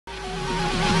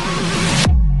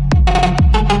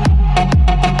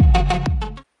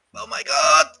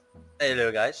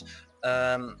go guys.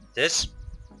 This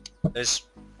is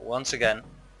once again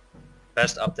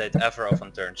best update ever of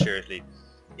Unturned, seriously.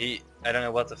 I don't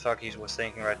know what the fuck he was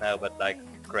thinking right now, but like,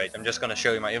 great. I'm just gonna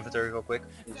show you my inventory real quick.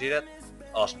 You see that?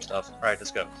 Awesome stuff. Alright,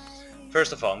 let's go.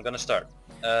 First of all, I'm gonna start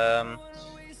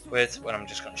with what I'm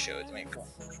just gonna show it. I mean, come on.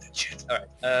 Shit.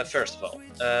 Alright, first of all,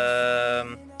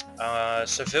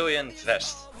 civilian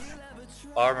vest.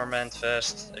 Armament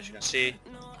vest, as you can see.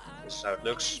 This is how it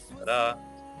looks. Ta-da.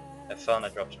 Have fun, I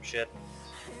dropped some shit.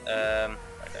 Right,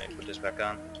 let me put this back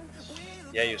on.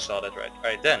 Yeah, you saw that right.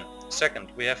 Alright, then,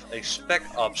 second, we have a Spec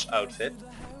Ops outfit,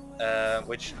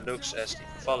 which looks as the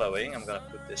following. I'm gonna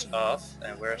put this off,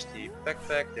 and where's the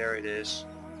backpack? There it is.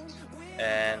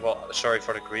 And, well, sorry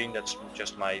for the green, that's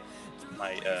just my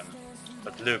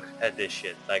but look at this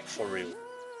shit, like, for real.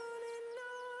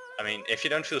 I mean, if you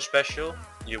don't feel special,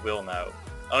 you will now.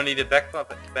 Only the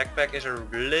backpack is a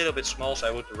little bit small, so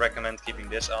I would recommend keeping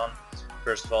this on.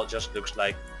 First of all, it just looks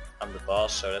like I'm the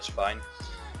boss, so that's fine.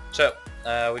 So,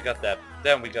 we got that.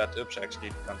 Then we got, oops,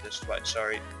 actually done this twice,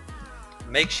 sorry.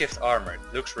 Makeshift armor.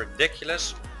 It looks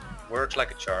ridiculous, works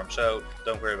like a charm, so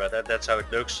don't worry about that, that's how it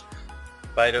looks.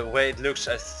 By the way it looks,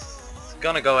 I'm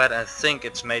gonna go ahead and think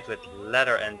it's made with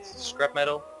leather and scrap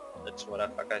metal. That's what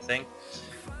I think.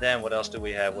 Then what else do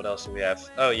we have?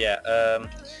 Oh yeah,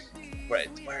 wait,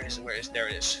 where is it? There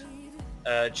it is.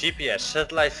 GPS,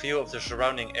 satellite view of the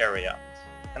surrounding area.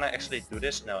 Can I actually do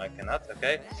this? No, I cannot.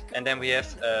 Okay. And then we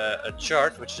have a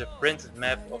chart, which is a printed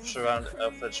map of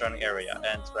the surrounding area.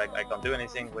 And like, I can't do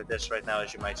anything with this right now,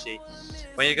 as you might see.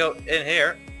 When you go in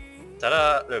here,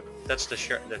 ta-da! Look, that's the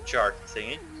chart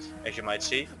thingy, as you might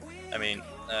see. I mean,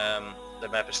 the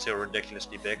map is still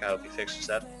ridiculously big. I hope he fixes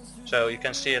that. So you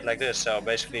can see it like this. So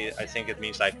basically, I think it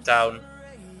means like town,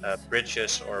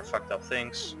 bridges or fucked up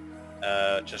things,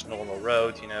 just normal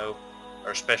road, you know,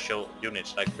 or special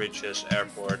units like bridges,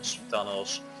 airports,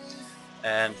 tunnels.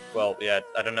 And well, yeah,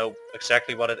 I don't know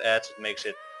exactly what it adds. It makes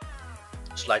it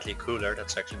slightly cooler.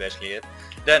 That's actually basically it.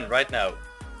 Then right now,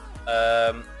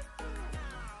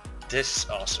 this is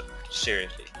awesome.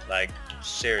 Seriously, like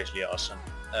seriously awesome.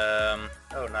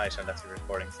 Oh nice, I left the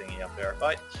recording thingy up there.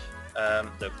 Bye.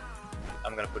 Look,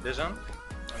 I'm gonna put this on.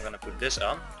 I'm gonna put this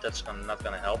on. That's not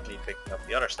gonna help me picking up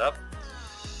the other stuff.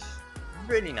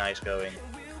 Really nice going.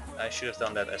 I should have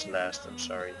done that as last, I'm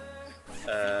sorry.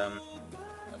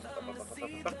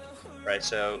 Right,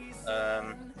 so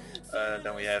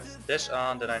then we have this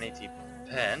on, then I need the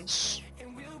pants.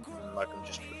 I can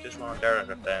just put this one on there, and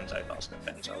the pants, I lost the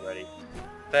pants already.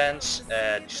 Pants,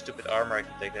 the stupid armor, I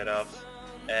can take that off.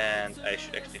 And I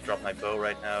should actually drop my bow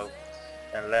right now.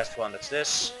 And the last one, that's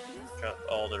this. Drop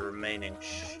all the remaining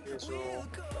shizzle.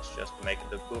 Let's just make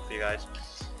it look cool for you guys.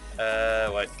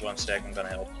 Wait 1 sec, I'm gonna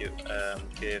help you.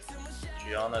 Give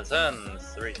Jonathan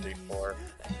 334.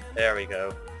 There we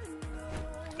go.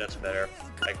 That's better.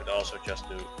 I could also just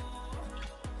do,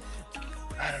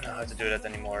 I don't know how to do that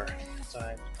anymore.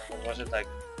 Time, what was it, like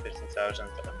 15,000?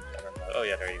 I don't know. Oh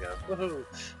yeah, there you go.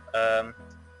 Woohoo!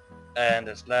 And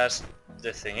this last,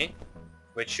 the thingy,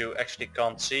 which you actually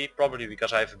can't see, probably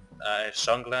because I have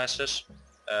sunglasses.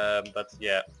 But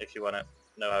yeah, if you wanna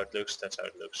know how it looks, that's how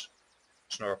it looks.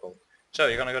 Snorkel. So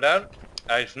you're gonna go down.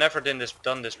 I've never done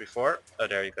this before. Oh,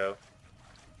 there you go.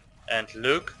 And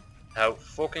look how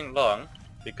fucking long,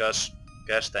 because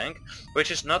gas tank,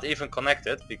 which is not even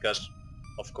connected, because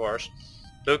of course,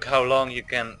 look how long you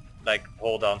can like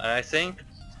hold on. And I think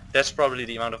that's probably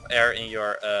the amount of air in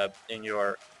your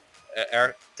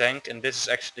air tank, and this is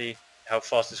actually how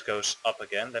fast this goes up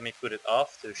again. Let me put it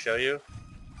off to show you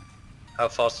how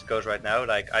fast it goes right now.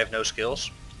 Like, I have no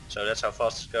skills, so that's how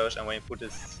fast it goes. And when you put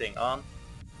this thing on,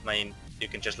 I mean, you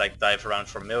can just like dive around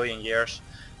for a million years.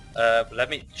 Let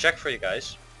me check for you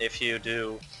guys. If you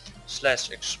do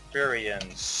 /experience,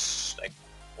 like,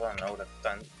 well, no, that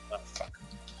done. Oh fuck.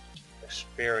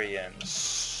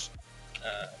 Experience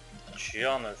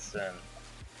Jonathan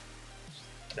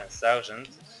 10,000.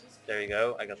 There you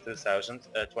go. I got 2,000,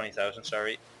 20,000.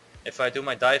 Sorry. If I do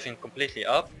my diving completely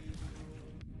up,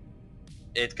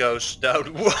 it goes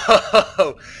down.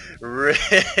 Whoa!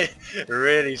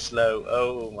 Really slow.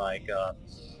 Oh my god.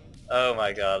 Oh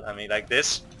my god. I mean, like,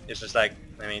 this is just like,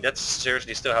 I mean, that's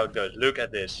seriously still how it goes. Look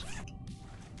at this.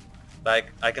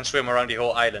 Like, I can swim around the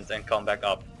whole island and come back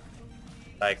up.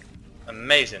 Like,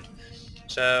 amazing.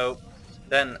 So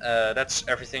then that's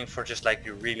everything for just like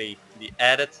the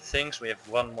added things. We have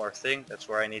one more thing, that's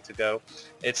where I need to go.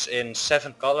 It's in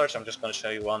 7 colors. I'm just going to show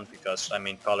you one, because I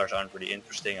mean, colors aren't really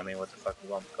interesting. I mean, what the fuck we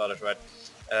want with colors, right?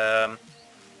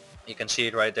 You can see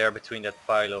it right there between that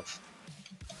pile of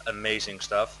amazing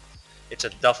stuff. It's a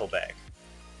duffel bag.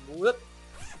 Whoop.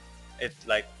 it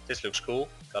like this looks cool,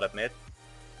 gotta admit.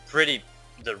 Pretty,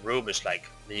 the room is like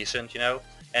decent, you know,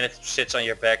 and it sits on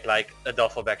your back like a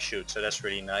duffel bag should, so that's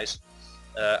really nice.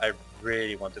 I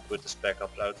really want to put the spec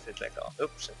up outfit back on.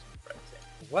 Oops, that's the right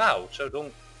thing. Wow, so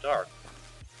dark.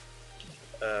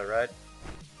 Right.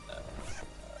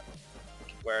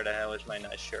 Where the hell is my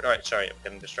nice shirt? Alright, sorry, I'm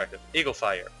getting distracted. Eagle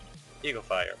Fire. Eagle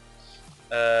Fire.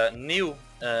 New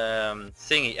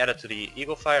thingy added to the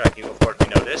Eagle Fire, like you, of course we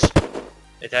know this.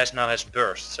 It now has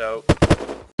burst, so...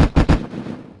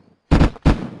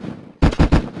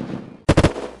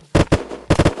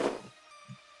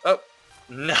 Oh,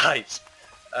 nice!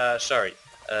 Sorry.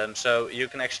 So you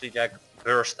can actually like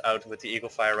burst out with the Eagle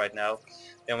Fire right now.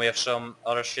 Then we have some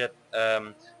other shit.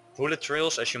 Bullet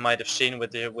trails, as you might have seen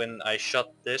with the when I shot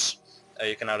this.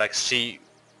 You can now like see,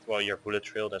 well, your bullet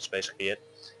trail. That's basically it.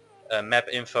 Map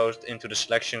info into the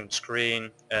selection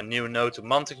screen. A new node to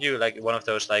Montague, like one of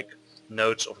those like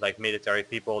nodes of like military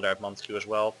people. They're at Montague as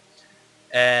well.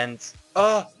 And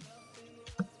oh,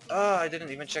 I didn't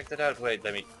even check that out. Wait,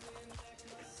 let me.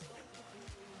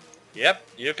 Yep,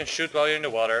 you can shoot while you're in the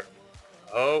water.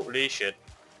 Holy shit.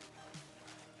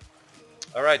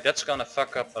 Alright, that's gonna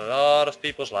fuck up a lot of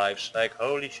people's lives. Like,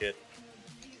 holy shit.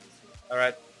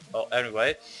 Alright, well,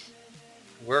 anyway.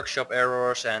 Workshop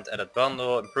errors and added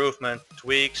bundle, improvement,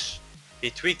 tweaks. He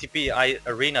tweaked the PI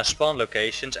arena spawn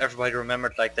locations. Everybody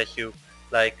remembered like that you,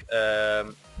 like, how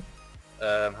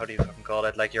do you fucking call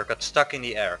it? Like you got stuck in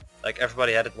the air. Like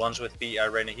everybody had it once with PI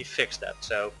arena. He fixed that.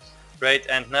 So, great.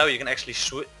 And now you can actually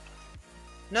switch.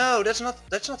 No, that's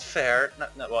not fair. No,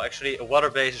 well, actually, a water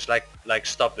base is like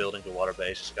stop building the water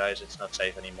bases, guys. It's not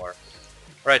safe anymore.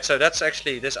 Right, so that's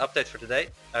actually this update for today.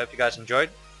 I hope you guys enjoyed.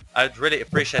 I'd really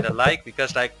appreciate a like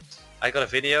because like I got a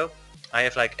video. I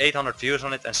have like 800 views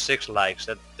on it and 6 likes.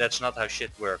 That's not how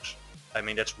shit works. I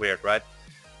mean, that's weird, right?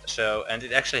 So, and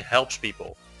it actually helps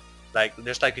people. Like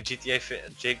there's like a GTA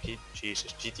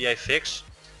fix,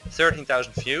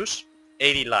 13,000 views,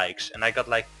 80 likes, and I got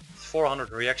like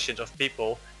 400 reactions of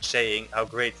people saying how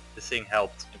great the thing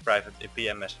helped in private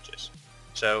PM messages.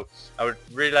 So I would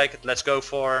really like it. Let's go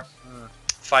for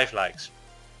 5 likes.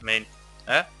 I mean,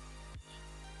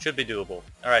 should be doable.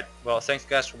 Alright, well, thanks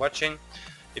guys for watching.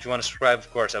 If you want to subscribe, of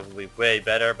course, that would be way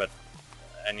better, but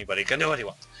anybody can do what he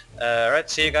wants. Alright,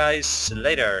 see you guys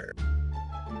later.